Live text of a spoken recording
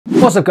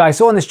What's up guys,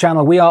 so on this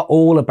channel we are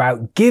all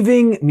about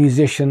giving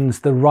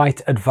musicians the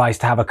right advice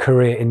to have a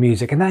career in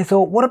music, and I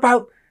thought, what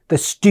about the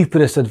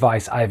stupidest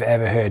advice I've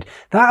ever heard?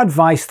 That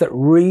advice that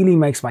really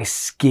makes my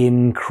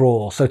skin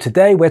crawl. So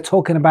today we're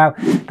talking about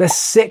the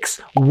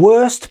 6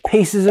 worst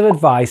pieces of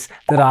advice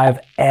that I've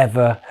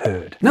ever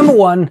heard. Number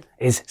 1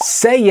 is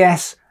say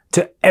yes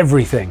to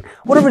everything.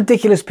 What a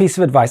ridiculous piece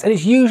of advice, and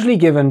it's usually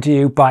given to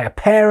you by a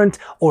parent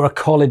or a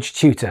college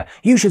tutor.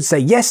 You should say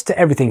yes to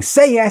everything.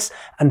 Say yes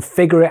and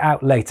figure it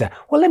out later.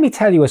 Well, let me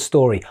tell you a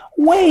story.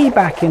 Way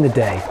back in the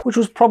day, which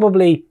was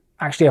probably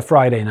actually a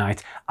Friday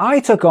night,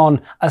 I took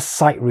on a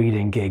sight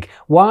reading gig.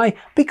 Why?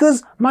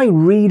 Because my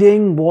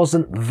reading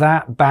wasn't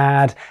that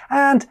bad,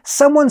 and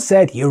someone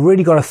said, you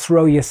really got to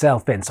throw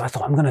yourself in. So I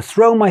thought, I'm going to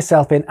throw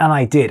myself in, and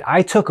I did.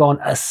 I took on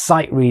a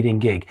sight reading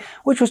gig,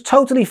 which was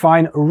totally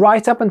fine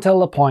right up until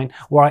the point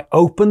where I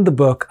opened the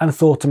book and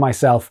thought to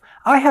myself,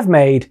 I have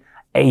made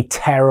a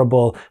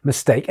terrible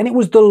mistake, and it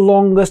was the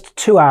longest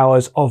 2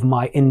 hours of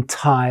my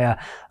entire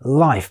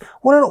life.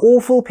 What an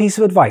awful piece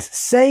of advice.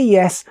 Say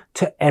yes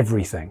to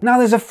everything. Now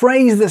there's a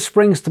phrase that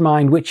springs to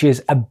mind, which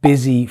is a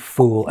busy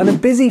fool, and a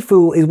busy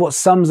fool is what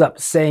sums up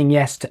saying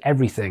yes to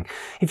everything.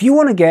 If you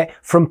want to get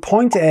from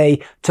point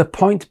A to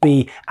point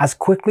B as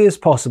quickly as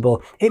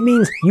possible, it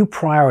means you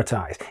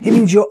prioritize. It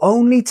means you're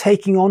only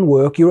taking on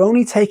work, you're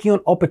only taking on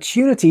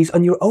opportunities,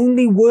 and you're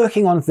only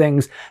working on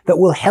things that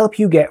will help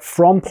you get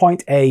from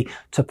point A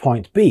to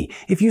point B.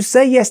 If you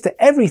say yes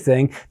to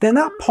everything, then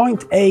that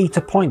point A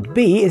to point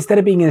B, instead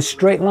of being in a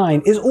straight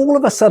line, is all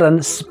of a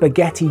sudden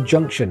spaghetti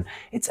junction.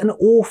 It's an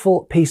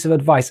awful piece of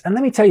advice. And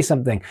let me tell you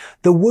something,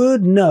 the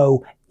word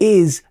no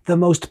is the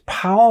most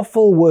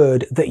powerful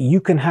word that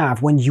you can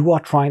have when you are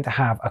trying to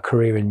have a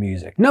career in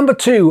music. Number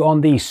 2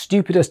 on the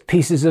stupidest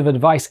pieces of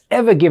advice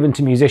ever given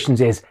to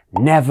musicians is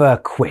never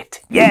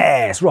quit.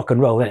 Yes, rock and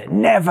roll, isn't it?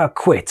 Never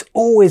quit.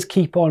 Always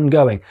keep on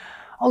going.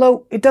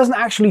 Although it doesn't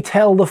actually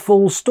tell the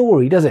full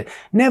story, does it?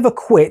 Never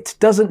quit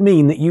doesn't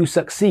mean that you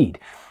succeed.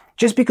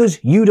 Just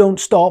because you don't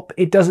stop,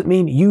 it doesn't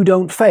mean you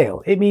don't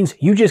fail. It means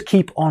you just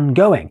keep on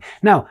going.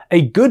 Now,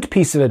 a good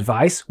piece of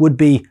advice would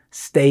be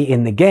stay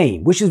in the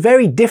game, which is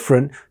very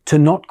different to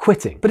not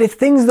quitting. But if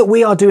things that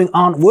we are doing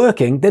aren't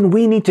working, then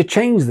we need to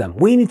change them.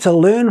 We need to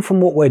learn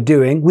from what we're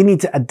doing. We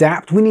need to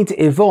adapt. We need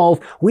to evolve.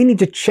 We need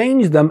to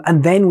change them,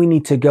 and then we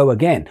need to go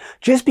again.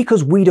 Just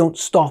because we don't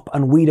stop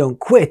and we don't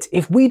quit,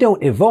 if we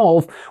don't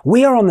evolve,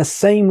 we are on the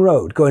same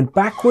road, going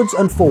backwards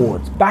and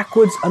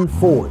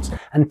forwards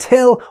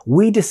until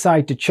we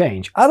decide to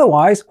change.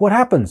 Otherwise, what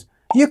happens?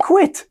 You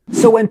quit.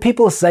 So when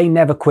people say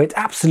never quit,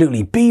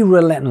 absolutely, be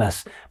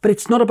relentless. But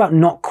it's not about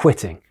not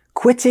quitting.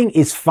 Quitting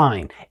is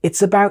fine.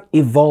 It's about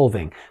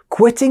evolving.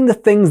 Quitting the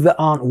things that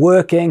aren't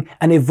working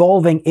and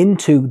evolving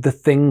into the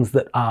things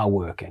that are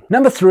working.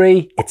 Number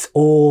 3, it's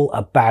all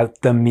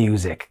about the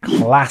music.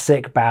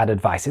 Classic bad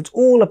advice. It's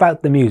all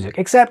about the music.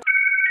 Except,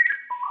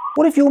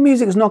 what if your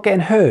music is not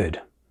getting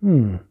heard?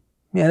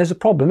 Yeah, there's a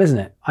problem, isn't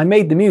it? I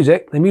made the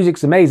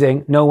music's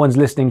amazing, no one's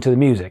listening to the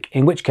music,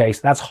 in which case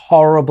that's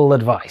horrible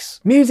advice.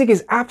 Music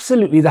is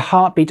absolutely the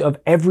heartbeat of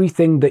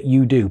everything that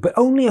you do, but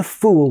only a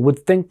fool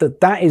would think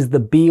that that is the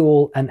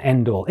be-all and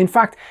end-all. In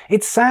fact,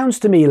 it sounds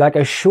to me like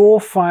a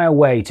surefire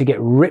way to get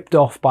ripped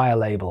off by a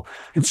label.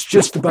 It's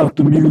just about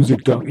the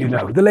music, don't you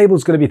know? The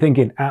label's going to be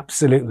thinking,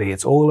 absolutely,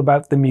 it's all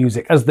about the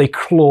music, as they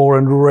claw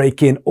and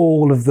rake in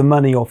all of the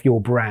money off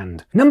your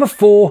brand. Number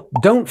 4,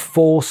 don't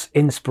force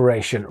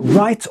inspiration.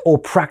 Write or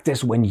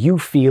practice when you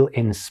feel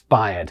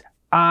inspired.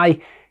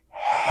 I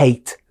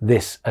hate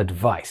this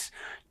advice.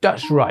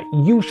 That's right,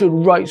 you should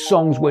write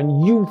songs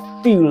when you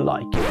feel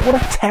like it. What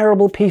a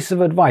terrible piece of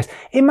advice.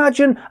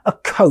 Imagine a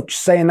coach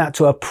saying that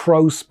to a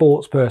pro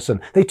sports person.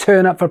 They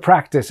turn up for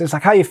practice. It's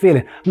like, how you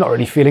feeling? I'm not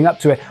really feeling up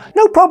to it.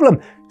 No problem.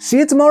 See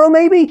you tomorrow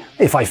maybe?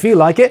 If I feel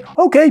like it.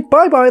 Okay,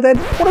 bye-bye then.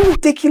 What a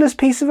ridiculous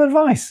piece of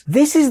advice.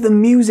 This is the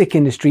music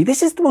industry.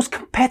 This is the most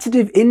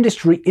competitive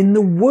industry in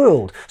the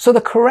world. So the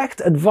correct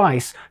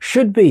advice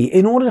should be,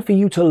 in order for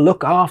you to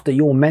look after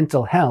your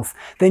mental health,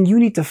 then you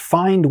need to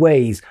find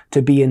ways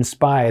to be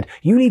inspired.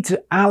 You need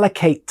to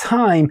allocate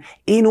time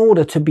in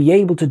order to be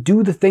able to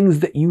do the things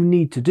that you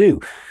need to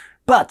do.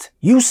 But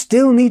you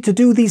still need to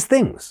do these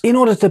things. In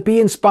order to be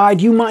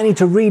inspired, you might need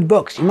to read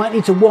books, you might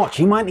need to watch,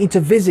 you might need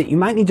to visit, you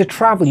might need to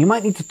travel, you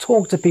might need to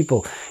talk to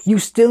people. You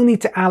still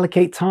need to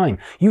allocate time.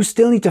 You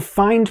still need to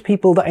find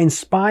people that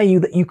inspire you,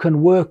 that you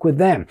can work with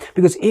them.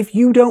 Because if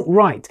you don't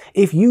write,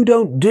 if you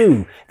don't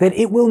do, then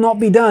it will not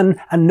be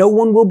done and no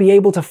one will be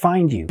able to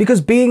find you.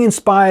 Because being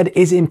inspired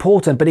is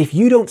important, but if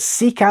you don't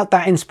seek out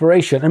that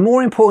inspiration, and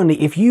more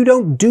importantly, if you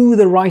don't do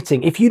the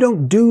writing, if you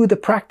don't do the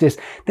practice,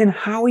 then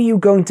how are you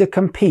going to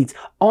compete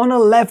on a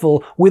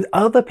level with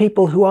other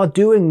people who are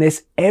doing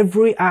this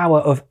every hour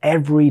of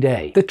every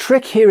day? The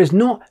trick here is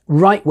not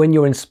write when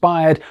you're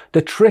inspired.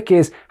 The trick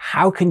is,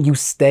 how can you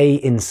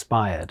stay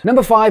inspired?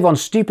 Number 5 on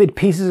stupid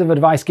pieces of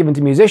advice given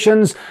to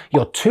musicians,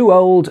 you're too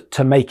old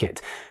to make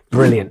it.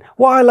 Brilliant.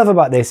 What I love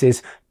about this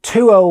is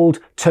too old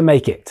to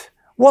make it.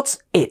 What's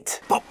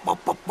it?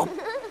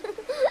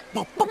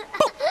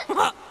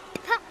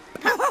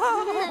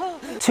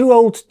 too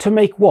old to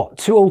make what?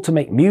 Too old to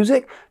make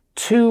music?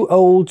 Too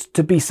old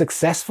to be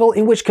successful?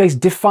 In which case,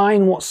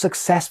 define what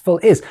successful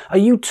is. Are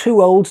you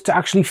too old to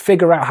actually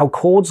figure out how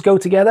chords go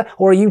together?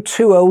 Or are you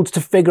too old to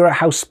figure out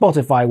how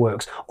Spotify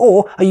works?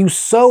 Or are you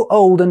so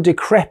old and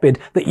decrepit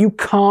that you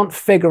can't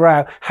figure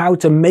out how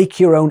to make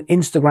your own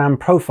Instagram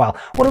profile?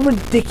 What a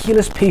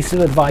ridiculous piece of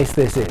advice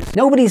this is.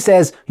 Nobody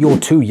says you're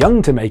too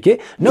young to make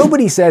it.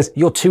 Nobody says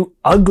you're too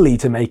ugly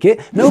to make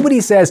it. Nobody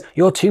says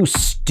you're too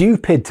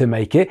stupid to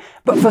make it.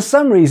 But for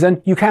some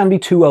reason, you can be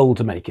too old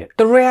to make it.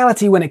 The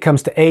reality when it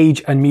comes to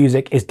age and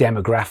music is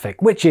demographic,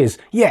 which is,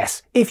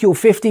 yes, if you're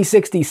 50,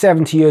 60,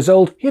 70 years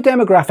old, your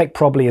demographic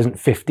probably isn't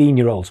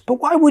 15-year-olds. But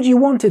why would you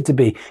want it to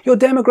be? Your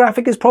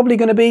demographic is probably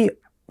going to be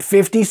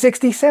 50,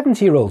 60,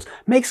 70-year-olds.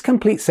 Makes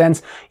complete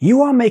sense.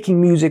 You are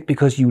making music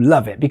because you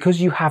love it, because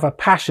you have a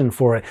passion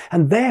for it,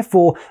 and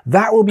therefore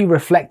that will be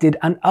reflected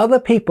and other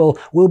people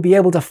will be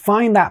able to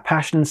find that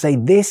passion and say,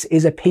 this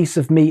is a piece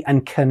of me,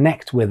 and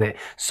connect with it.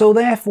 So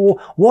therefore,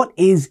 what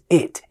is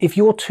it if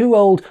you're too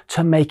old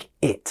to make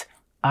it?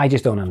 I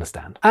just don't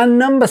understand. And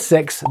number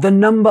 6, the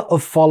number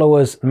of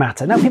followers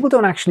matter. Now, people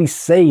don't actually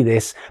say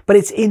this, but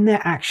it's in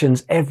their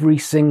actions every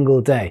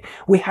single day.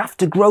 We have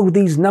to grow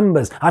these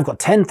numbers. I've got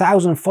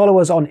 10,000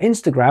 followers on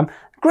Instagram.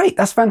 Great,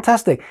 that's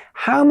fantastic.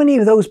 How many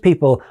of those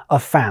people are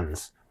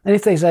fans? And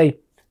if they say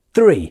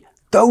 3,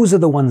 those are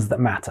the ones that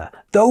matter.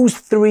 Those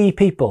 3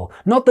 people,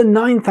 not the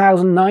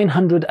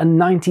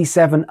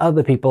 9,997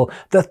 other people,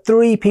 the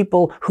 3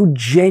 people who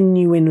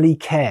genuinely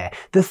care,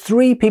 the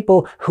 3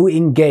 people who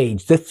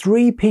engage, the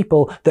 3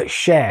 people that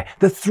share,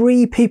 the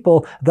 3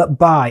 people that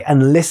buy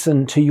and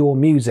listen to your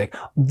music.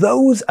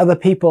 Those are the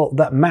people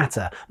that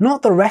matter,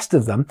 not the rest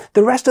of them.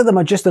 The rest of them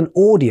are just an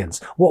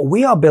audience. What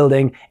we are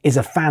building is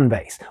a fan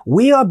base.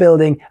 We are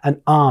building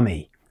an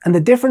army. And the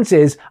difference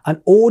is an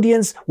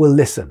audience will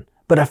listen,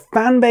 but a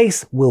fan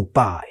base will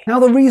buy. Now,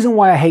 the reason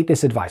why I hate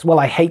this advice, well,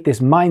 I hate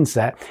this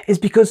mindset, is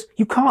because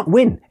you can't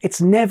win.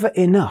 It's never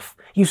enough.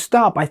 You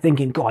start by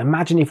thinking, God,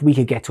 imagine if we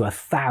could get to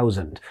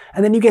 1,000.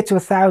 And then you get to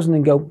 1,000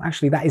 and go,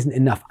 actually, that isn't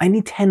enough. I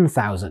need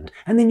 10,000.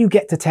 And then you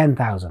get to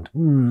 10,000.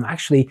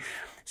 Actually,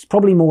 it's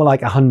probably more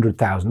like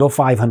 100,000 or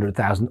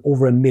 500,000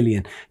 over 1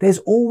 million. There's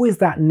always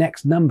that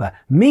next number.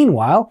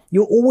 Meanwhile,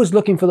 you're always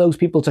looking for those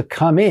people to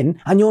come in,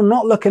 and you're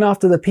not looking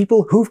after the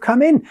people who've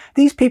come in.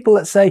 These people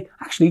that say,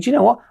 actually, do you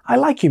know what? I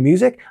like your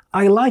music.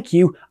 I like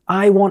you.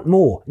 I want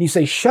more. And you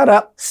say, shut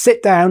up,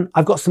 sit down.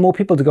 I've got some more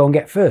people to go and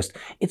get first.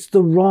 It's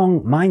the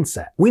wrong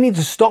mindset. We need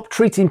to stop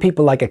treating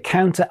people like a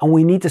counter, and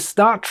we need to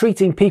start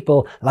treating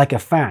people like a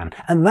fan.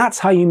 And that's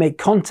how you make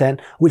content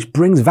which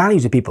brings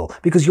value to people,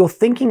 because you're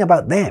thinking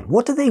about them.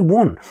 What do they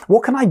want?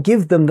 What can I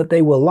give them that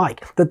they will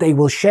like, that they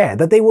will share,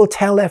 that they will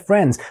tell their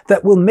friends,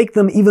 that will make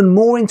them even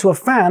more into a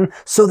fan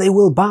so they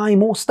will buy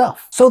more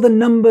stuff? So the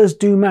numbers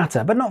do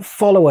matter, but not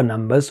follower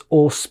numbers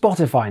or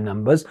Spotify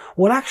numbers.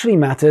 What actually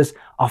matters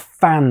are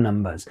fan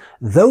numbers.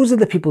 Those are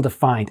the people to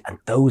find, and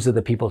those are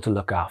the people to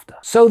look after.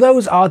 So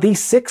those are the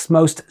 6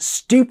 most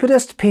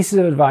stupidest pieces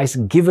of advice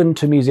given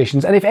to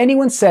musicians. And if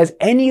anyone says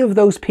any of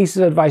those pieces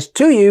of advice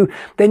to you,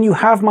 then you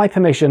have my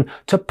permission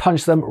to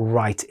punch them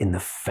right in the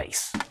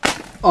face.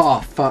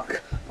 Oh,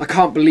 fuck. I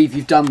can't believe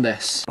you've done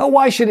this. But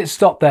why should it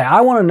stop there?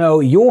 I want to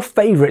know your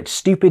favorite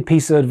stupid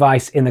piece of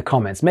advice in the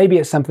comments. Maybe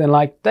it's something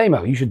like,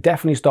 Damo, you should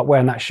definitely stop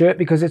wearing that shirt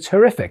because it's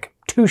horrific.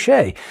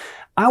 Touché.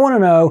 I want to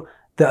know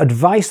the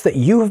advice that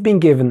you have been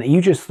given that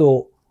you just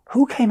thought,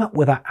 who came up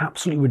with that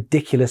absolutely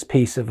ridiculous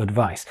piece of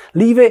advice?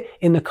 Leave it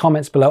in the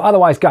comments below.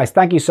 Otherwise, guys,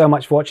 thank you so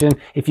much for watching.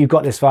 If you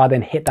got this far,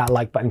 then hit that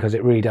like button because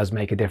it really does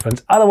make a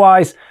difference.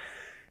 Otherwise,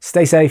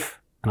 stay safe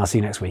and I'll see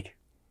you next week.